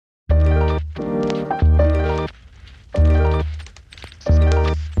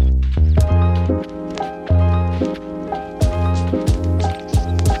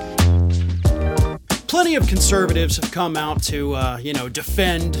Plenty of conservatives have come out to,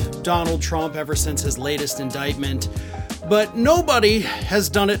 defend Donald Trump ever since his latest indictment, but nobody has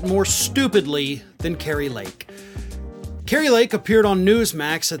done it more stupidly than Kari Lake. Kari Lake appeared on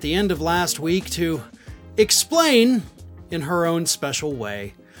Newsmax at the end of last week to explain, in her own special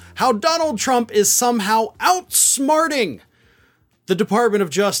way, how Donald Trump is somehow outsmarting the Department of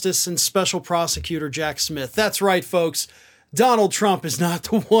Justice and Special Prosecutor Jack Smith. That's right, folks. Donald Trump is not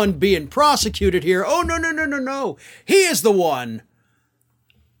the one being prosecuted here. Oh, no. He is the one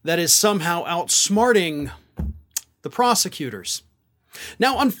that is somehow outsmarting the prosecutors.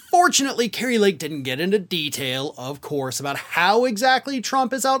 Now, unfortunately, Kari Lake didn't get into detail, of course, about how exactly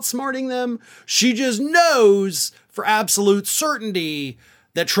Trump is outsmarting them. She just knows for absolute certainty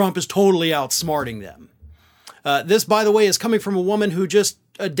that Trump is totally outsmarting them. This, by the way, is coming from a woman who just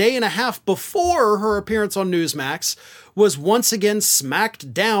a day and a half before her appearance on Newsmax was once again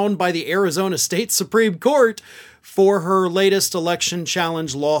smacked down by the Arizona State Supreme Court for her latest election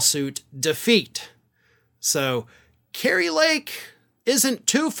challenge lawsuit defeat. So, Kari Lake isn't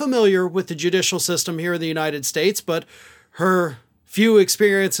too familiar with the judicial system here in the United States, but her few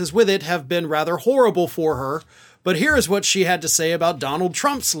experiences with it have been rather horrible for her. But here is what she had to say about Donald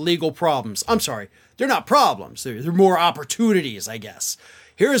Trump's legal problems. I'm sorry, they're not problems. They're more opportunities, I guess.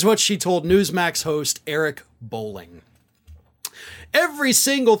 Here is what she told Newsmax host Eric Bolling. Every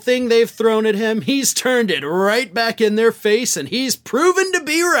single thing they've thrown at him, he's turned it right back in their face, and he's proven to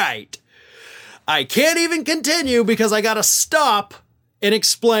be right. I can't even continue because I gotta stop and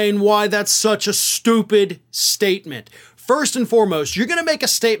explain why that's such a stupid statement. First and foremost, you're gonna make a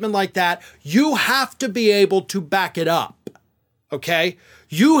statement like that, you have to be able to back it up, okay?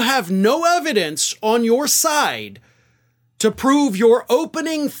 You have no evidence on your side to prove your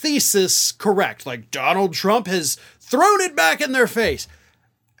opening thesis correct. Like, Donald Trump has thrown it back in their face.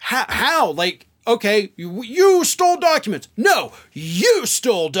 How? Like, okay, you stole documents. No, you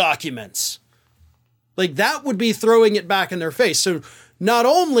stole documents. Like, that would be throwing it back in their face. So not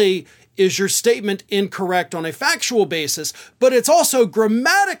only is your statement incorrect on a factual basis, but it's also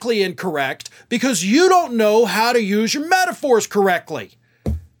grammatically incorrect because you don't know how to use your metaphors correctly.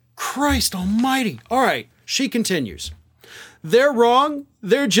 Christ almighty. All right, she continues. They're wrong.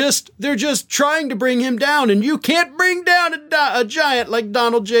 They're just trying to bring him down, and you can't bring down a giant like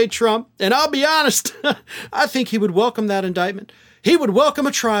Donald J. Trump. And I'll be honest, I think he would welcome that indictment. He would welcome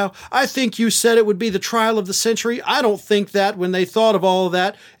a trial. I think you said it would be the trial of the century. I don't think that when they thought of all of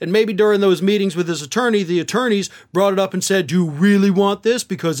that, and maybe during those meetings with his attorney, the attorneys brought it up and said, do you really want this?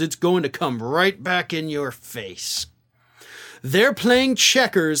 Because it's going to come right back in your face. They're playing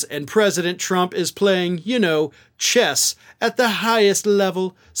checkers, and President Trump is playing, chess at the highest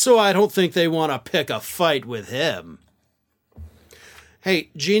level, so I don't think they want to pick a fight with him.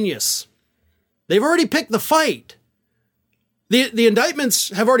 Hey, genius. They've already picked the fight. The indictments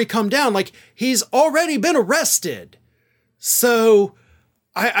have already come down. Like, he's already been arrested. So,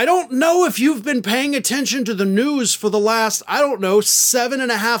 I don't know if you've been paying attention to the news for the last,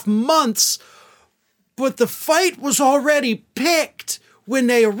 7.5 months, but the fight was already picked when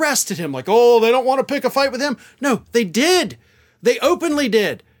they arrested him. Like, oh, they don't want to pick a fight with him. No, they did. They openly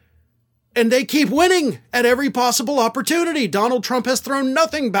did. And they keep winning at every possible opportunity. Donald Trump has thrown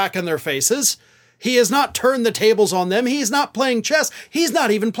nothing back in their faces. He has not turned the tables on them. He's not playing chess. He's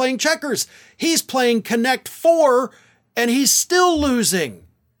not even playing checkers. He's playing Connect 4, and he's still losing.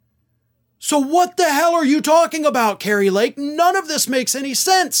 So what the hell are you talking about, Kari Lake? None of this makes any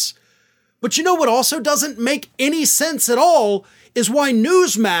sense. But you know what also doesn't make any sense at all is why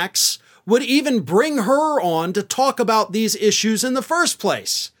Newsmax would even bring her on to talk about these issues in the first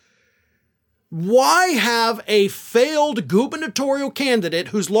place. Why have a failed gubernatorial candidate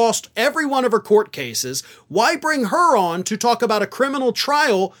who's lost every one of her court cases, why bring her on to talk about a criminal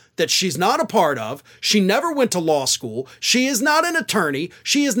trial that she's not a part of? She never went to law school. She is not an attorney.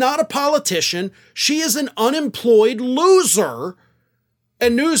 She is not a politician. She is an unemployed loser.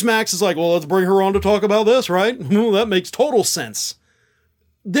 And Newsmax is like, well, let's bring her on to talk about this, right? Well, that makes total sense.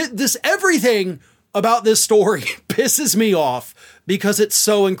 Everything about this story pisses me off because it's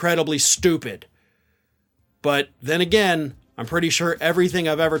so incredibly stupid. But then again, I'm pretty sure everything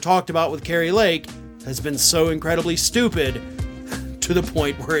I've ever talked about with Kari Lake has been so incredibly stupid to the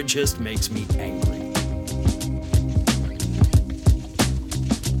point where it just makes me angry.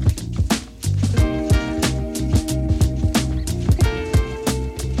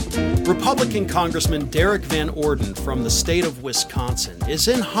 Republican Congressman Derrick Van Orden from the state of Wisconsin is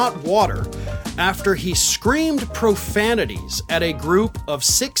in hot water after he screamed profanities at a group of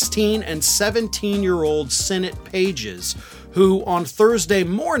 16 and 17-year-old Senate pages who on Thursday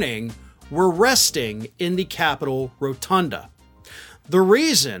morning were resting in the Capitol Rotunda. The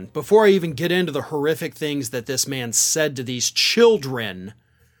reason, before I even get into the horrific things that this man said to these children,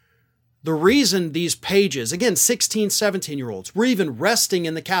 the reason these pages, again, 16, 17-year-olds, were even resting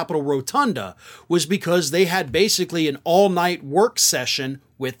in the Capitol Rotunda was because they had basically an all-night work session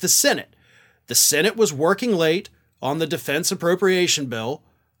with the Senate. The Senate was working late on the defense appropriation bill.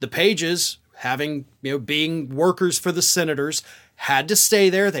 The pages, being workers for the senators, had to stay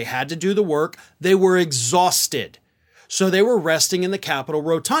there. They had to do the work. They were exhausted. So they were resting in the Capitol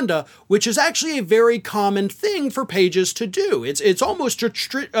Rotunda, which is actually a very common thing for pages to do. It's almost a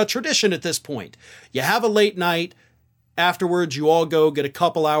tradition at this point. You have a late night. Afterwards, you all go get a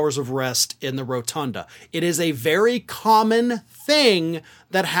couple hours of rest in the Rotunda. It is a very common thing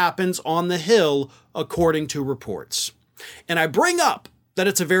that happens on the Hill, according to reports. And I bring up that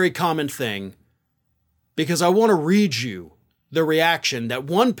it's a very common thing because I want to read you the reaction that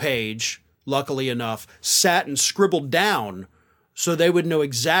one page, luckily enough, sat and scribbled down so they would know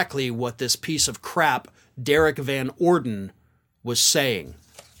exactly what this piece of crap, Derrick Van Orden, was saying.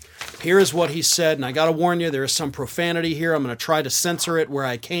 Here is what he said, and I gotta warn you, there is some profanity here. I'm gonna try to censor it where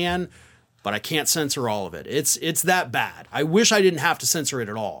I can, but I can't censor all of it. It's that bad. I wish I didn't have to censor it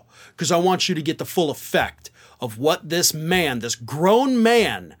at all, because I want you to get the full effect of what this man, this grown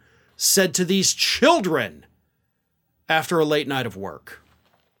man, said to these children after a late night of work.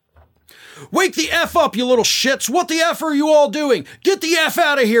 Wake the F up, you little shits. What the F are you all doing? Get the F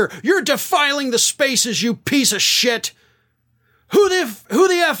out of here. You're defiling the spaces, you piece of shit. Who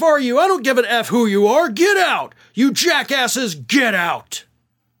the F are you? I don't give an F who you are. Get out. You jackasses, get out.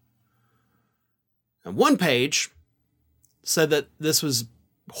 And one page said that this was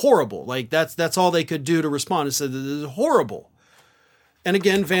horrible. Like that's all they could do to respond. It said that this is horrible. And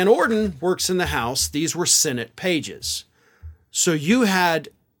again, Van Orden works in the House. These were Senate pages. So you had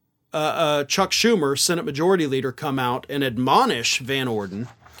Chuck Schumer, Senate Majority Leader, come out and admonish Van Orden,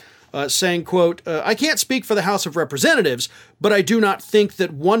 saying, quote, I can't speak for the House of Representatives, but I do not think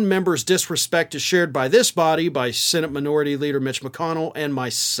that one member's disrespect is shared by this body, by Senate Minority Leader Mitch McConnell, and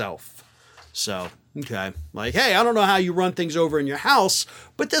myself. So, okay. Like, hey, I don't know how you run things over in your House,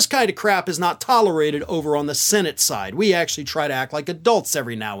 but this kind of crap is not tolerated over on the Senate side. We actually try to act like adults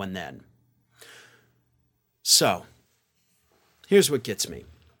every now and then. So, here's what gets me.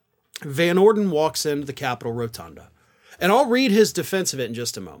 Van Orden walks into the Capitol Rotunda, and I'll read his defense of it in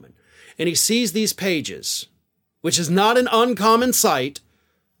just a moment. And he sees these pages, which is not an uncommon sight,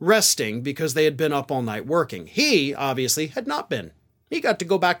 resting because they had been up all night working. He, obviously, had not been. He got to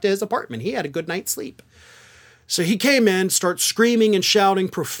go back to his apartment. He had a good night's sleep. So he came in, starts screaming and shouting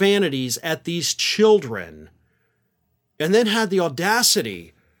profanities at these children, and then had the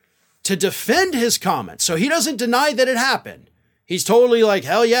audacity to defend his comments. So he doesn't deny that it happened. He's totally like,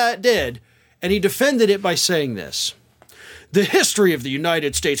 hell yeah, it did. And he defended it by saying this. The history of the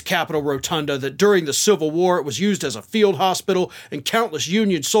United States Capitol Rotunda, that during the Civil War it was used as a field hospital and countless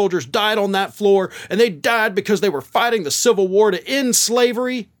Union soldiers died on that floor, and they died because they were fighting the Civil War to end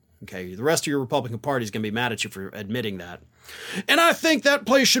slavery. Okay, the rest of your Republican Party is going to be mad at you for admitting that. And I think that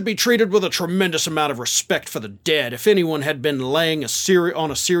place should be treated with a tremendous amount of respect for the dead. If anyone had been laying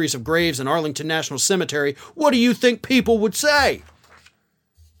on a series of graves in Arlington National Cemetery, what do you think people would say?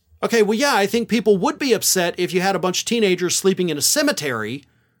 Okay, well, yeah, I think people would be upset if you had a bunch of teenagers sleeping in a cemetery,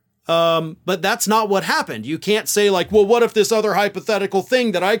 but that's not what happened. You can't say like, well, what if this other hypothetical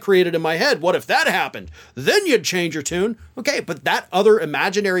thing that I created in my head, what if that happened? Then you'd change your tune. Okay, but that other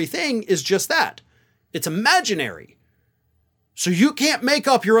imaginary thing is just that. It's imaginary. So you can't make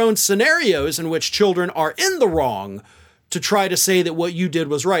up your own scenarios in which children are in the wrong to try to say that what you did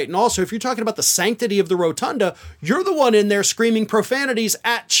was right. And also, if you're talking about the sanctity of the Rotunda, you're the one in there screaming profanities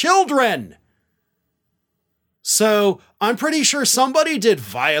at children. So I'm pretty sure somebody did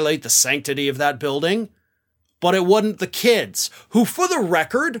violate the sanctity of that building, but it wasn't the kids, who, for the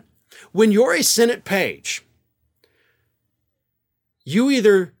record, when you're a Senate page, you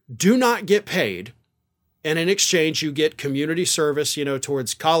either do not get paid, and in exchange you get community service,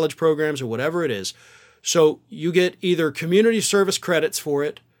 towards college programs or whatever it is. So you get either community service credits for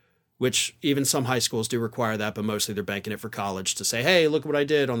it, which even some high schools do require that, but mostly they're banking it for college to say, hey, look what I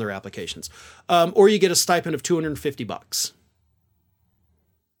did on their applications. Or you get a stipend of $250.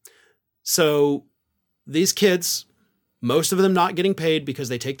 So these kids, most of them not getting paid because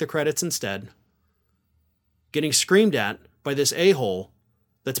they take the credits instead, getting screamed at by this a-hole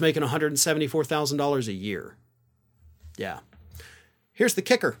that's making $174,000 a year. Yeah. Here's the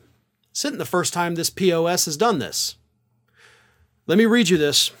kicker. This isn't the first time this POS has done this. Let me read you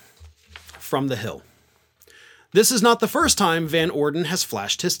this from the Hill. This is not the first time Van Orden has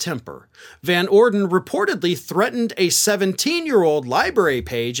flashed his temper. Van Orden reportedly threatened a 17-year-old library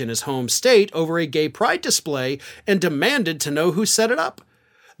page in his home state over a gay pride display and demanded to know who set it up.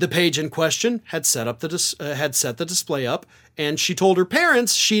 The page in question had set the display up, and she told her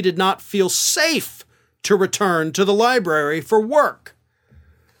parents she did not feel safe to return to the library for work.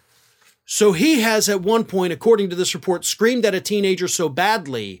 So he has at one point, according to this report, screamed at a teenager so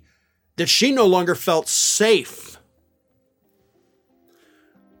badly that she no longer felt safe.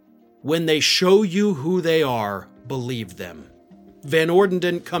 When they show you who they are, believe them. Van Orden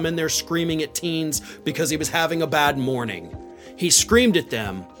didn't come in there screaming at teens because he was having a bad morning. He screamed at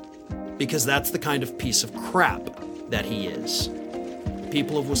them because that's the kind of piece of crap that he is.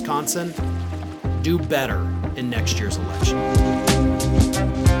 People of Wisconsin, do better in next year's election.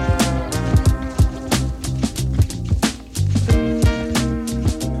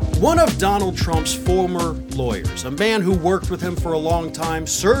 One of Donald Trump's former lawyers, a man who worked with him for a long time,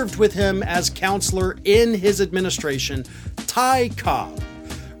 served with him as counselor in his administration, Ty Cobb,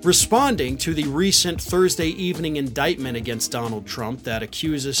 responding to the recent Thursday evening indictment against Donald Trump that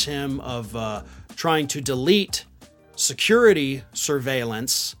accuses him of trying to delete security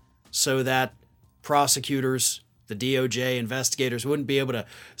surveillance so that prosecutors, the DOJ investigators, wouldn't be able to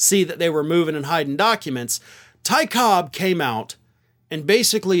see that they were moving and hiding documents. Ty Cobb came out and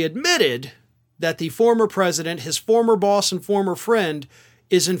basically admitted that the former president, his former boss and former friend,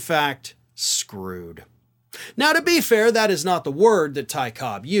 is in fact screwed. Now, to be fair, that is not the word that Ty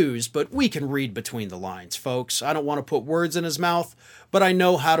Cobb used, but we can read between the lines, folks. I don't want to put words in his mouth, but I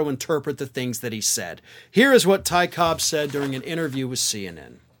know how to interpret the things that he said. Here is what Ty Cobb said during an interview with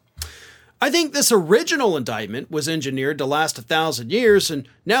CNN. I think this original indictment was engineered to last 1,000 years, and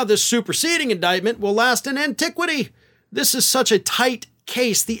now this superseding indictment will last in antiquity. This is such a tight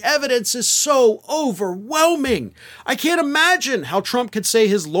case. The evidence is so overwhelming. I can't imagine how Trump could say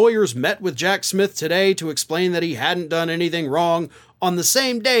his lawyers met with Jack Smith today to explain that he hadn't done anything wrong on the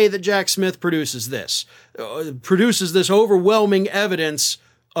same day that Jack Smith produces this overwhelming evidence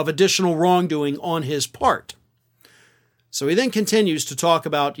of additional wrongdoing on his part. So he then continues to talk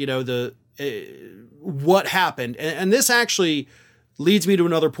about, what happened. And this actually leads me to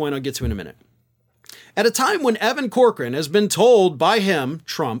another point I'll get to in a minute. At a time when Evan Corcoran has been told by him,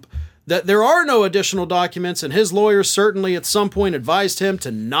 Trump, that there are no additional documents, and his lawyers certainly at some point advised him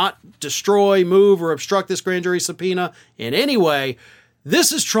to not destroy, move, or obstruct this grand jury subpoena in any way,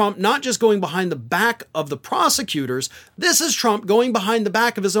 this is Trump not just going behind the back of the prosecutors, this is Trump going behind the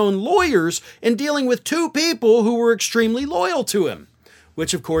back of his own lawyers and dealing with two people who were extremely loyal to him,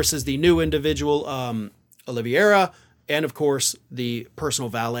 which of course is the new individual, Oliveira, and of course the personal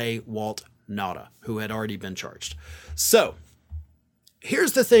valet, Walt Nauta, who had already been charged. So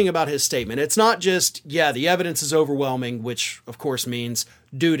here's the thing about his statement. It's not just, the evidence is overwhelming, which of course means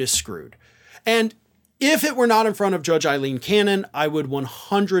dude is screwed. And if it were not in front of Judge Eileen Cannon, I would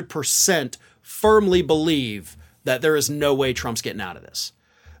 100% firmly believe that there is no way Trump's getting out of this.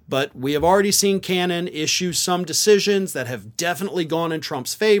 But we have already seen Cannon issue some decisions that have definitely gone in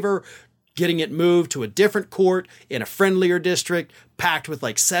Trump's favor, getting it moved to a different court in a friendlier district, packed with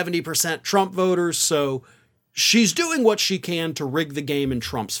like 70% Trump voters. So she's doing what she can to rig the game in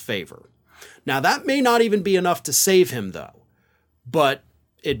Trump's favor. Now, that may not even be enough to save him, though, but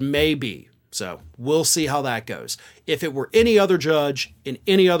it may be. So we'll see how that goes. If it were any other judge in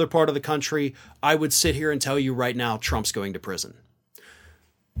any other part of the country, I would sit here and tell you right now, Trump's going to prison.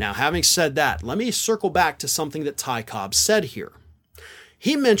 Now, having said that, let me circle back to something that Ty Cobb said here.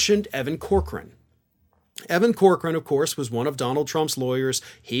 He mentioned Evan Corcoran. Evan Corcoran, of course, was one of Donald Trump's lawyers.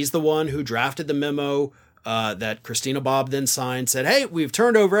 He's the one who drafted the memo that Christina Bobb then signed, said, hey, we've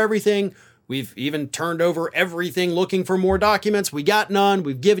turned over everything. We've even turned over everything looking for more documents. We got none.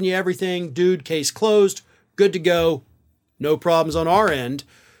 We've given you everything. Dude, case closed. Good to go. No problems on our end,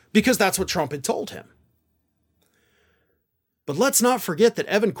 because that's what Trump had told him. But let's not forget that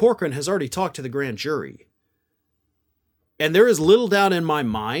Evan Corcoran has already talked to the grand jury. And there is little doubt in my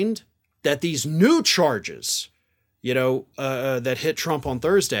mind that these new charges, that hit Trump on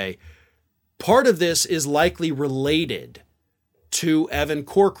Thursday, part of this is likely related to Evan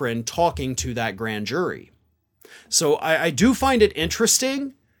Corcoran talking to that grand jury. So I do find it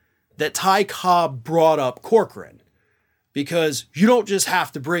interesting that Ty Cobb brought up Corcoran, because you don't just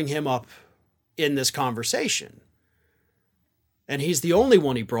have to bring him up in this conversation. And he's the only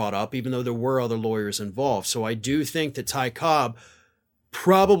one he brought up, even though there were other lawyers involved. So I do think that Ty Cobb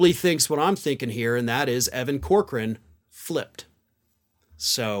probably thinks what I'm thinking here, and that is Evan Corcoran flipped.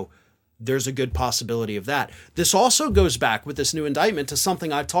 So there's a good possibility of that. This also goes back with this new indictment to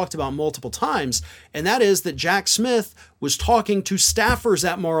something I've talked about multiple times, and that is that Jack Smith was talking to staffers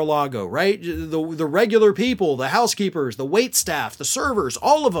at Mar-a-Lago, right? The regular people, the housekeepers, the wait staff, the servers,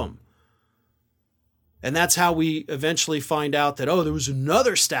 all of them. And that's how we eventually find out that, there was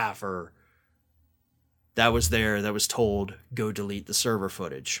another staffer that was there that was told, go delete the server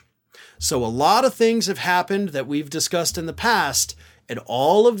footage. So a lot of things have happened that we've discussed in the past, and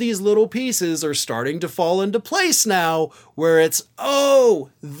all of these little pieces are starting to fall into place now, where it's,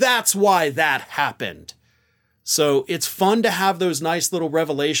 that's why that happened. So it's fun to have those nice little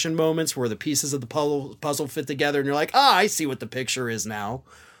revelation moments where the pieces of the puzzle fit together and you're like, I see what the picture is now.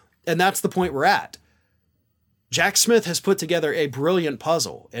 And that's the point we're at. Jack Smith has put together a brilliant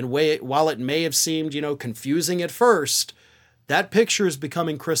puzzle, and while it may have seemed, confusing at first, that picture is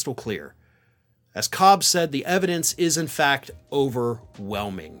becoming crystal clear. As Cobb said, the evidence is in fact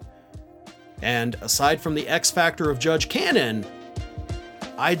overwhelming. And aside from the X factor of Judge Cannon,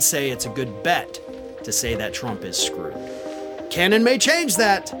 I'd say it's a good bet to say that Trump is screwed. Cannon may change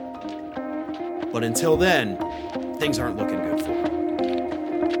that, but until then, things aren't looking good for him.